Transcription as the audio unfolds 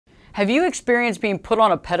Have you experienced being put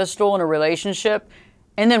on a pedestal in a relationship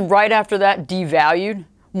and then right after that devalued,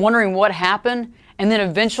 wondering what happened, and then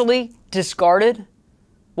eventually discarded?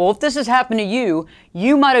 Well, if this has happened to you,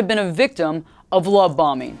 you might have been a victim of love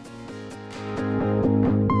bombing.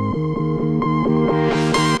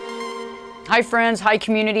 Hi friends, hi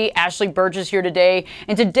community, Ashley Berges here today,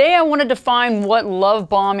 and today I want to define what love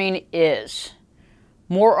bombing is.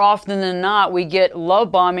 More often than not, we get love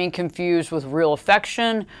bombing confused with real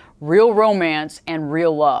affection, real romance, and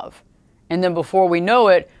real love. And then before we know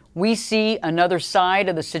it, we see another side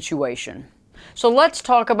of the situation. So let's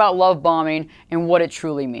talk about love bombing and what it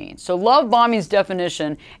truly means. So love bombing's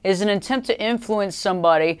definition is an attempt to influence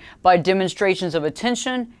somebody by demonstrations of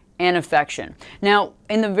attention and affection. Now,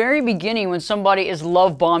 in the very beginning, when somebody is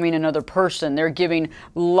love bombing another person, they're giving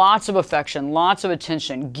lots of affection, lots of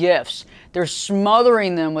attention, gifts. They're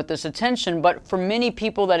smothering them with this attention, but for many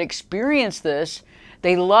people that experience this,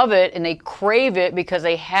 they love it and they crave it because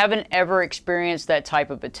they haven't ever experienced that type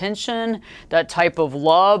of attention, that type of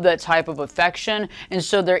love, that type of affection, and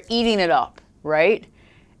so they're eating it up, right?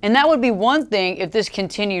 And that would be one thing if this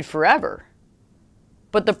continued forever.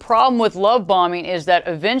 But the problem with love bombing is that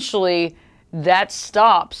eventually that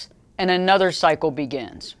stops and another cycle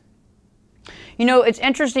begins. You know, it's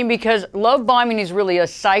interesting because love bombing is really a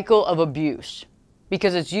cycle of abuse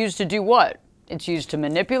because it's used to do what? It's used to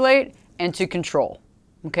manipulate and to control.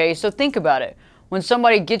 Okay, so think about it. When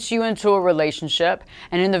somebody gets you into a relationship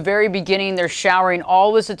and in the very beginning they're showering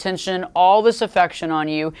all this attention, all this affection on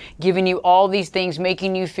you, giving you all these things,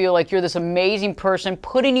 making you feel like you're this amazing person,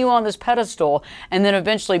 putting you on this pedestal, and then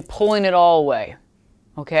eventually pulling it all away.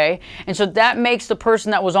 Okay? And so that makes the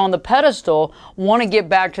person that was on the pedestal want to get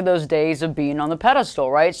back to those days of being on the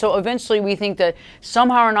pedestal, right? So eventually we think that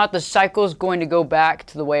somehow or not the cycle is going to go back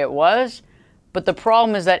to the way it was, but the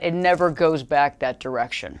problem is that it never goes back that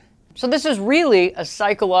direction. So this is really a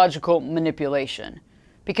psychological manipulation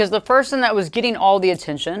because the person that was getting all the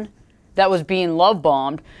attention, that was being love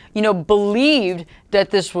bombed, you know, believed that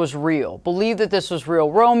this was real, believed that this was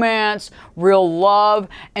real romance, real love.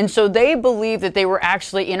 And so they believed that they were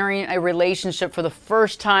actually entering a relationship for the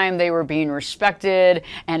first time. They were being respected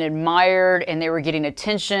and admired and they were getting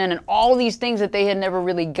attention and all these things that they had never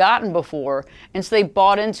really gotten before. And so they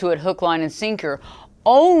bought into it hook, line, and sinker,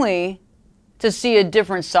 only to see a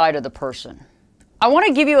different side of the person. I want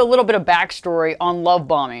to give you a little bit of backstory on love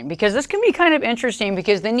bombing because this can be kind of interesting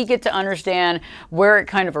because then you get to understand where it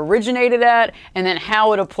kind of originated at and then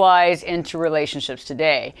how it applies into relationships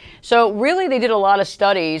today. So really they did a lot of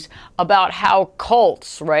studies about how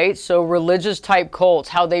cults, right? So religious type cults,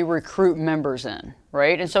 how they recruit members in.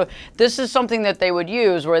 Right? And so this is something that they would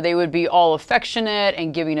use where they would be all affectionate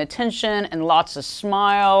and giving attention and lots of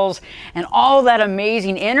smiles and all that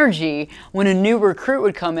amazing energy when a new recruit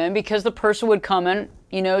would come in because the person would come in,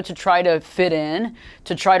 you know, to try to fit in,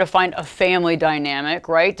 to try to find a family dynamic,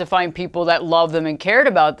 right? To find people that loved them and cared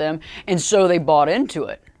about them. And so they bought into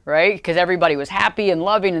it. Right? Because everybody was happy and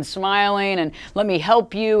loving and smiling and let me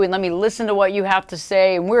help you and let me listen to what you have to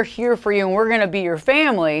say and we're here for you and we're going to be your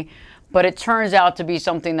family. But it turns out to be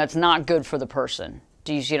something that's not good for the person.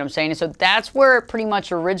 Do you see what I'm saying? And so that's where it pretty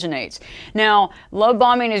much originates. Now, love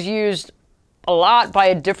bombing is used a lot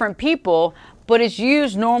by different people, but it's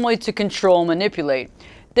used normally to control and manipulate.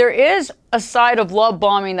 There is a side of love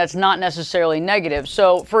bombing that's not necessarily negative.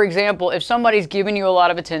 So, for example, if somebody's giving you a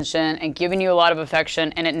lot of attention and giving you a lot of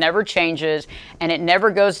affection and it never changes and it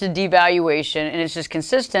never goes to devaluation and it's just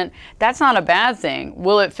consistent, that's not a bad thing.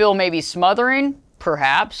 Will it feel maybe smothering?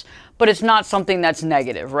 Perhaps. But it's not something that's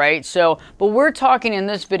negative, right? So, but we're talking in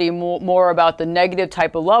this video more about the negative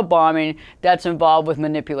type of love bombing that's involved with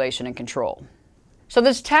manipulation and control. So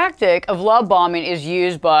this tactic of love bombing is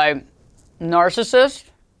used by narcissists,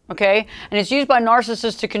 okay? And it's used by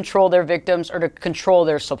narcissists to control their victims or to control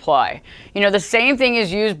their supply. You know, the same thing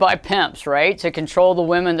is used by pimps, right? To control the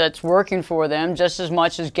women that's working for them just as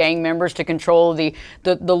much as gang members to control the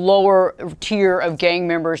lower tier of gang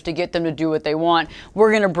members to get them to do what they want.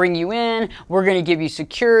 We're going to bring you in. We're going to give you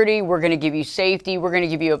security. We're going to give you safety. We're going to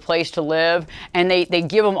give you a place to live. And they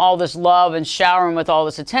give them all this love and shower them with all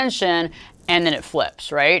this attention. And then it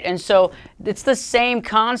flips, right? And so it's the same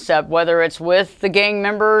concept, whether it's with the gang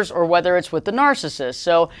members or whether it's with the narcissist.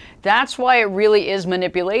 So that's why it really is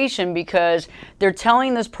manipulation because they're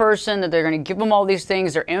telling this person that they're going to give them all these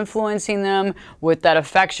things. They're influencing them with that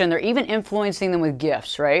affection. They're even influencing them with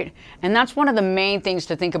gifts, right? And that's one of the main things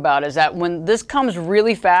to think about is that when this comes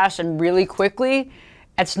really fast and really quickly,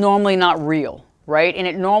 it's normally not real, right? And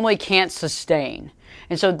it normally can't sustain.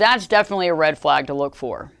 And so that's definitely a red flag to look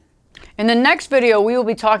for. In the next video, we will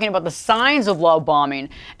be talking about the signs of love bombing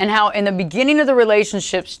and how in the beginning of the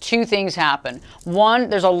relationships, two things happen. One,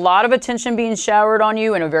 there's a lot of attention being showered on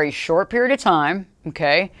you in a very short period of time,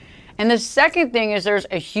 okay? And the second thing is there's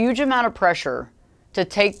a huge amount of pressure to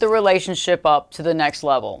take the relationship up to the next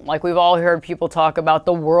level. Like we've all heard people talk about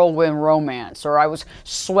the whirlwind romance, or I was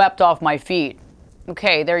swept off my feet.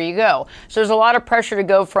 Okay, there you go. So there's a lot of pressure to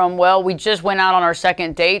go from, well, we just went out on our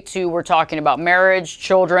second date to we're talking about marriage,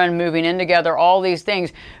 children, moving in together, all these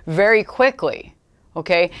things very quickly,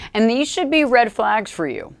 okay? And these should be red flags for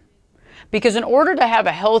you. Because in order to have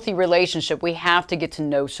a healthy relationship, we have to get to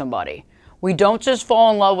know somebody. We don't just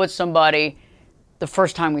fall in love with somebody the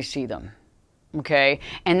first time we see them. Okay,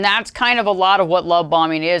 and that's kind of a lot of what love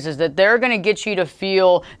bombing is that they're going to get you to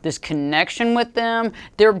feel this connection with them.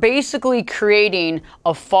 They're basically creating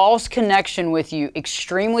a false connection with you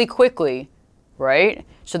extremely quickly, right?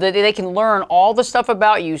 So that they can learn all the stuff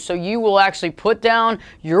about you, so you will actually put down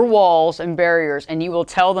your walls and barriers and you will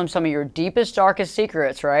tell them some of your deepest, darkest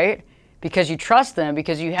secrets, right? Because you trust them,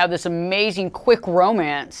 because you have this amazing quick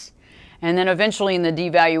romance. And then eventually in the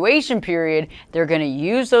devaluation period, they're going to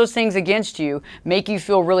use those things against you, make you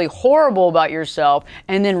feel really horrible about yourself,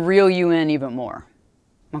 and then reel you in even more.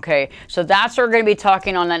 Okay, so that's what we're going to be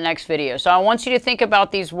talking on that next video. So I want you to think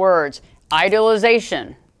about these words.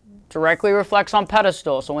 Idolization directly reflects on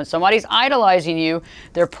pedestal. So when somebody's idolizing you,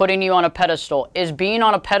 they're putting you on a pedestal. Is being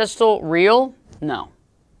on a pedestal real? No.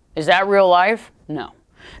 Is that real life? No.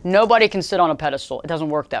 Nobody can sit on a pedestal. It doesn't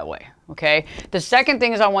work that way, okay? The second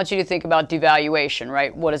thing is I want you to think about devaluation,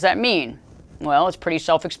 right? What does that mean? Well, it's pretty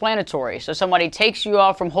self-explanatory. So somebody takes you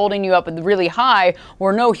off from holding you up really high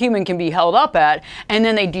where no human can be held up at, and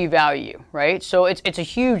then they devalue you, right? So it's a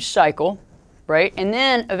huge cycle, right? And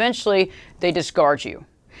then eventually they discard you.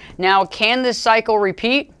 Now, can this cycle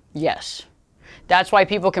repeat? Yes. That's why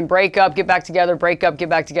people can break up, get back together, break up, get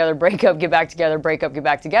back together, break up, get back together, break up, get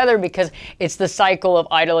back together, because it's the cycle of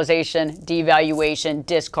idolization, devaluation,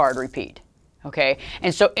 discard, repeat. Okay?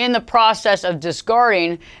 And so in the process of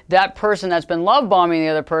discarding, that person that's been love bombing the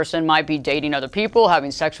other person might be dating other people,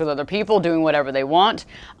 having sex with other people, doing whatever they want,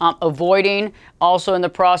 avoiding, also in the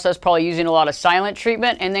process probably using a lot of silent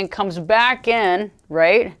treatment, and then comes back in,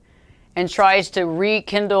 right, and tries to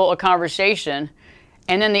rekindle a conversation.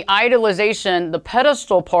 And then the idolization, the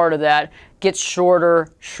pedestal part of that, gets shorter,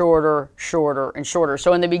 shorter, shorter, and shorter.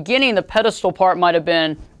 So in the beginning, the pedestal part might have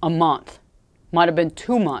been a month, might have been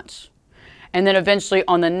 2 months. And then eventually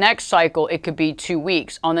on the next cycle, it could be 2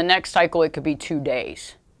 weeks. On the next cycle, it could be 2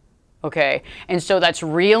 days. Okay? And so that's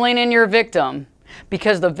reeling in your victim,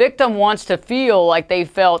 because the victim wants to feel like they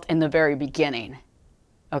felt in the very beginning.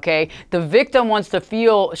 Okay, the victim wants to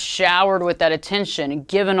feel showered with that attention and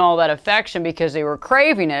given all that affection because they were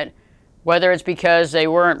craving it, whether it's because they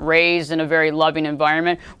weren't raised in a very loving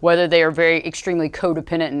environment, whether they are very extremely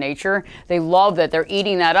codependent in nature. They love that. They're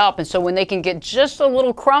eating that up. And so when they can get just a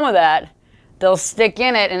little crumb of that, they'll stick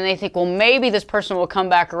in it and they think, well, maybe this person will come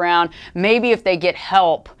back around. Maybe if they get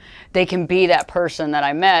help, they can be that person that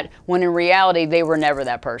I met, when in reality, they were never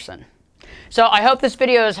that person. So I hope this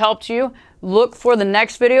video has helped you. Look for the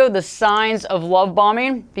next video, the signs of love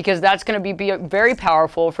bombing, because that's going to be very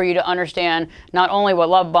powerful for you to understand not only what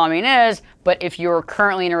love bombing is, but if you're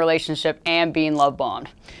currently in a relationship and being love bombed.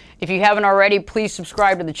 If you haven't already, please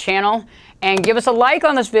subscribe to the channel and give us a like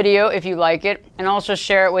on this video if you like it, and also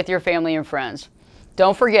share it with your family and friends.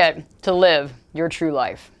 Don't forget to live your true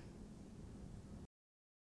life.